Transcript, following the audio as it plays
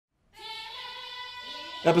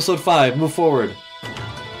Episode 5, move forward.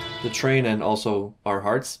 The train and also our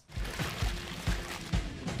hearts.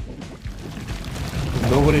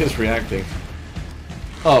 Nobody is reacting.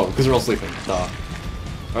 Oh, because they're all sleeping. Duh.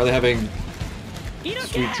 Are they having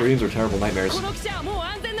sweet dreams or terrible nightmares?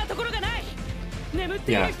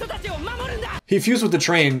 Yeah. He fused with the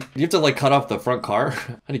train. You have to like cut off the front car.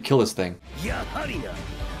 How do you kill this thing?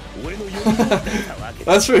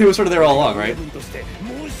 That's true, he was sort of there all along, right?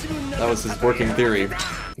 That was his working theory.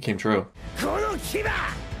 It came true.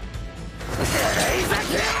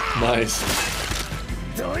 Nice.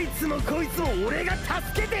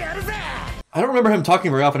 I don't remember him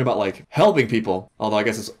talking very often about like helping people, although I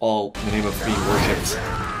guess it's all in the name of being worshipped.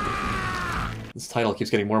 This title keeps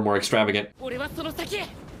getting more and more extravagant.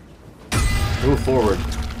 Move forward.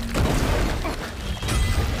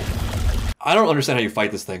 I don't understand how you fight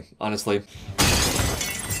this thing, honestly.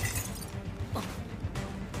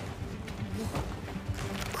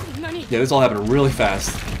 Yeah, this all happened really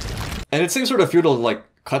fast. And it seems sort of futile to like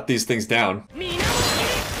cut these things down.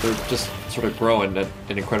 They're just sort of growing at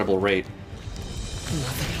an incredible rate.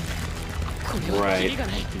 Right,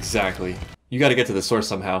 exactly. You gotta get to the source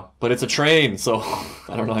somehow. But it's a train, so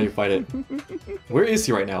I don't know how you fight it. Where is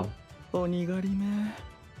he right now?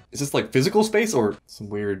 Is this like physical space or some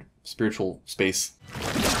weird spiritual space? There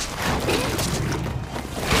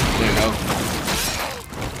you go.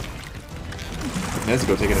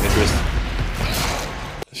 Nezuko taking an interest.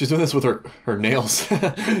 She's doing this with her nails.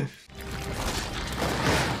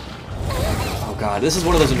 Oh god, this is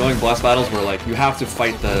one of those annoying boss battles where like you have to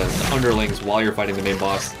fight the underlings while you're fighting the main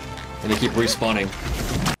boss. And they keep respawning.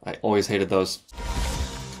 I always hated those.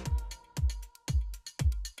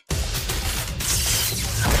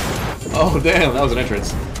 Oh damn, that was an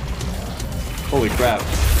entrance. Holy crap.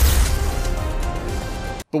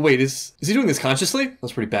 But wait, is he doing this consciously?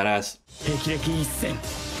 That's pretty badass. And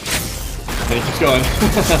he keeps going.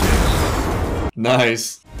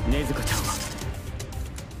 Nice.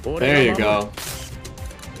 There you go.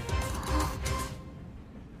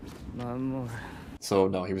 So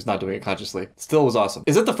no, he was not doing it consciously. Still was awesome.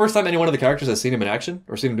 Is it the first time any one of the characters has seen him in action?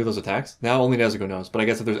 Or seen him do those attacks? Now only Nezuko knows, but I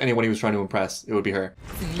guess if there's anyone he was trying to impress, it would be her.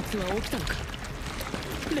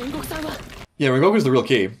 Yeah, Rengoku's the real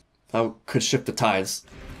key. That could shift the tides.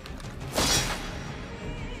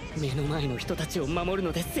 We're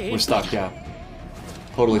stuck, yeah.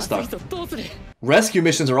 Totally stuck. Rescue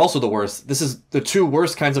missions are also the worst. This is the two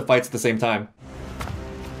worst kinds of fights at the same time.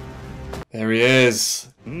 There he is.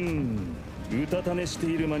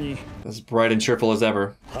 As bright and cheerful as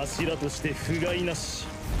ever. It's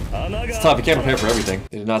tough, you can't prepare for everything.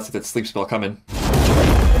 They did not see that sleep spell coming. Well,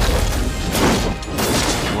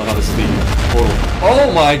 how this is the total.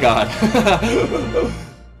 Oh my god!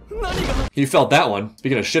 You felt that one.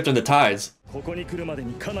 Speaking of shifting the tides.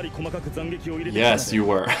 Yes, you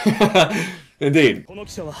were. Indeed.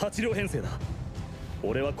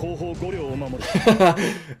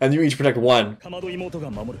 And you each protect one.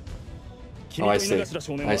 Oh, I see. I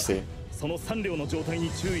see.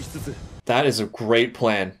 That is a great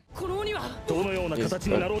plan. Is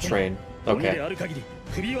a train. Okay.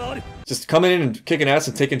 Just coming in and kicking ass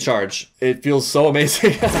and taking charge. It feels so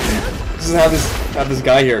amazing. Just have this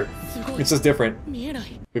guy here. It's just different.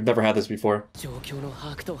 We've never had this before.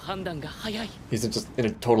 He's just in a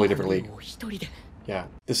totally different league. Yeah.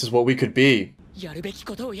 This is what we could be.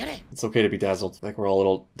 It's okay to be dazzled. Like we're all a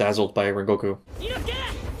little dazzled by Rengoku.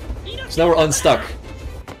 So now we're unstuck.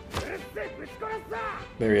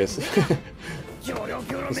 There he is.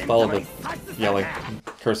 Just follow the yelling,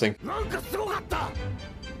 cursing.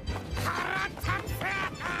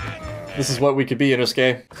 This is what we could be,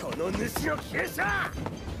 Inosuke.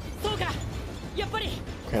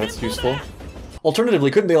 Okay, that's useful.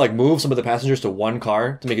 Alternatively, couldn't they like move some of the passengers to one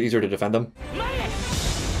car to make it easier to defend them?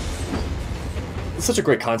 It's such a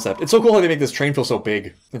great concept. It's so cool how they make this train feel so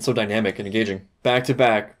big and so dynamic and engaging. Back to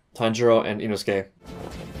back, Tanjiro and Inosuke.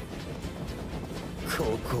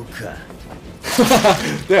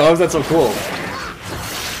 Yeah, why was that so cool?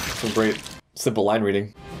 Some great, simple line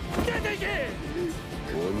reading.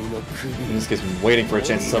 Inosuke's been waiting for a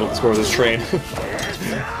chance to settle the score with this train.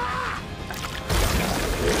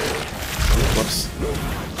 Whoops.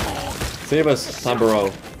 Save us,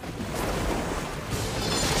 Tanjiro.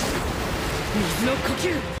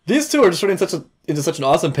 These two are just turning into such an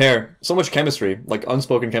awesome pair. So much chemistry, like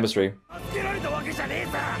unspoken chemistry.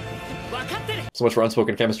 So much for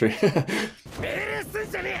unspoken chemistry.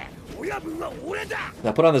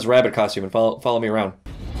 Now put on this rabbit costume and follow me around.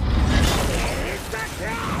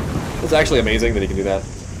 It's actually amazing that he can do that.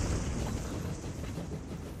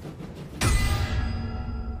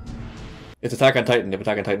 It's Attack on Titan if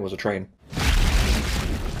Attack on Titan was a train.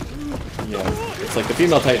 Yeah, it's like the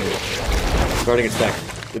female Titan guarding its neck.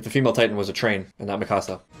 If the female Titan was a train and not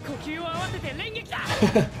Mikasa.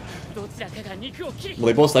 Well,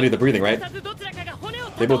 they both studied the breathing, right?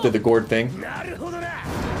 They both did the gourd thing.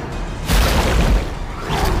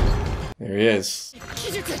 There he is.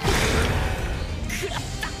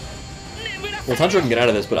 Well, Tanjiro can get out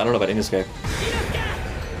of this, but I don't know about Inosuke.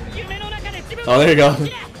 Oh, there you go.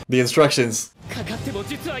 The instructions.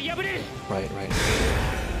 Right, right.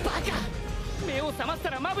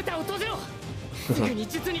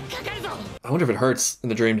 I wonder if it hurts in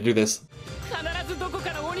the dream to do this. I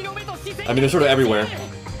mean, they're sort of everywhere.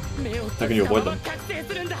 How can you avoid them?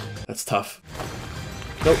 That's tough.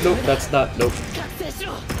 Nope, nope, that's not, nope.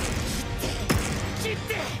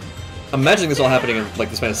 I'm imagining this all happening in like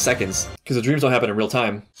the span of seconds, because the dreams don't happen in real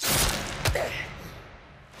time.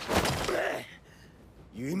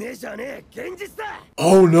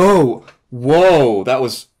 Oh no! Whoa, that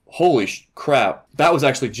was, holy crap. That was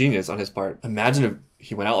actually genius on his part. Imagine if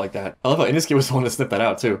he went out like that. I love how Inosuke was the one to snip that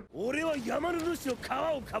out too.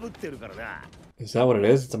 Is that what it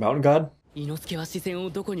is? It's a mountain god? Ah,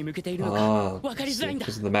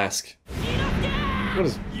 because of the mask. What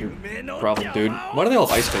is your problem, dude? Why do they all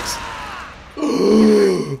have ice picks?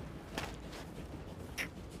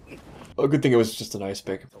 Oh, good thing it was just an ice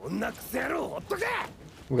pick.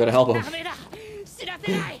 We gotta help him.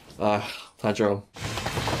 Tanjiro.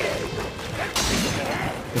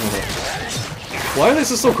 Why are they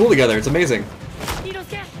so cool together? It's amazing.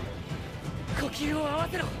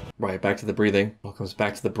 Right, back to the breathing. All comes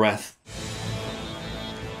back to the breath.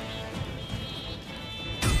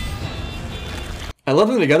 I love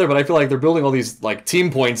them together, but I feel like they're building all these like team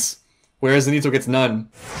points, whereas Zenitsu gets none.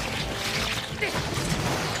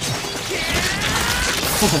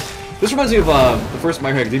 This reminds me of the first My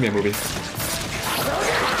Hero Academia movie.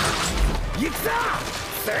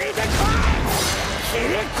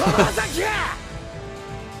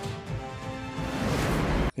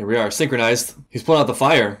 Here we are, synchronized. He's pulling out the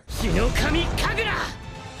fire.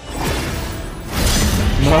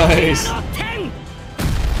 Nice.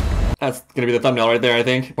 That's gonna be the thumbnail right there, I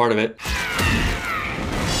think. Part of it.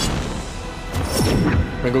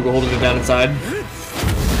 Rengoku holding it down inside.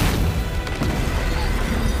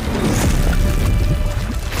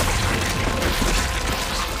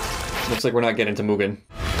 Looks like we're not getting to Mugen.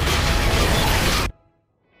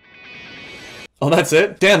 Oh, that's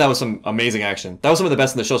it? Damn, that was some amazing action. That was some of the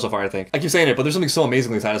best in the show so far, I think. I keep saying it, but there's something so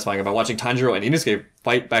amazingly satisfying about watching Tanjiro and Inosuke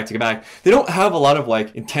fight back to back. They don't have a lot of,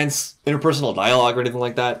 like, intense interpersonal dialogue or anything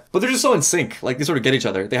like that, but they're just so in sync. Like, they sort of get each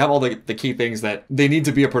other. They have all the key things that they need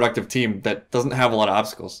to be a productive team that doesn't have a lot of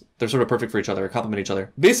obstacles. They're sort of perfect for each other, complement each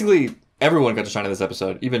other. Basically, everyone got to shine in this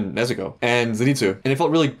episode, even Nezuko and Zenitsu. And it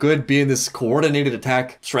felt really good being this coordinated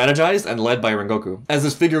attack, strategized and led by Rengoku. As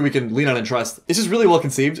this figure we can lean on and trust. It's just really well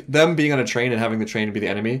conceived. Them being on a train and having the train be the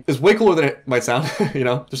enemy is way cooler than it might sound, you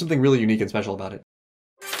know? There's something really unique and special about it.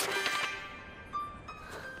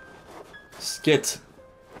 Skit.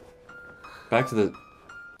 Back to the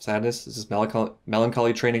sadness. Is this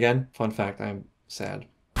melancholy train again? Fun fact, I am sad.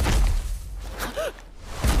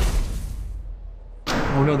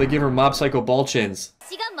 Oh no, they give her Mob Psycho ball chins.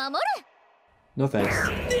 No thanks.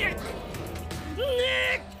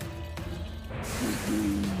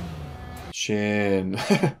 Chin.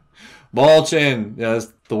 Ball chin. Yeah,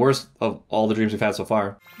 that's the worst of all the dreams we've had so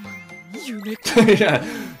far. Yeah.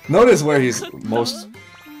 Notice where he's most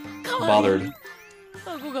bothered.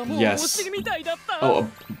 Yes.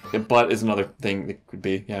 Oh, a butt is another thing it could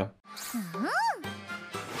be, yeah.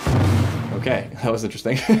 Okay, that was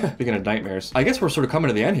interesting. Speaking of nightmares, I guess we're sort of coming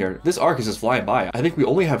to the end here. This arc is just flying by. I think we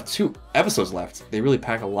only have 2 episodes left. They really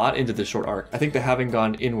pack a lot into this short arc. I think that having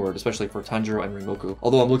gone inward, especially for Tanjiro and Rengoku,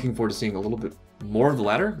 although I'm looking forward to seeing a little bit more of the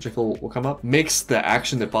latter, which I feel will come up, makes the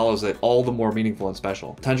action that follows it all the more meaningful and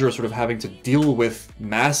special. Tanjiro sort of having to deal with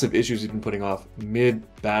massive issues he's been putting off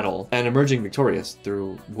mid-battle and emerging victorious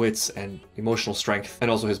through wits and emotional strength and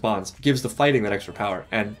also his bonds gives the fighting that extra power.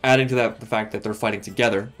 And adding to that the fact that they're fighting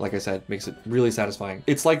together, like I said, makes it really satisfying.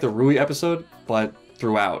 It's like the Rui episode, but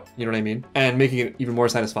throughout, you know what I mean? And making it even more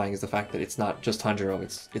satisfying is the fact that it's not just Tanjiro,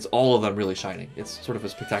 it's all of them really shining. It's sort of a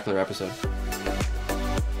spectacular episode.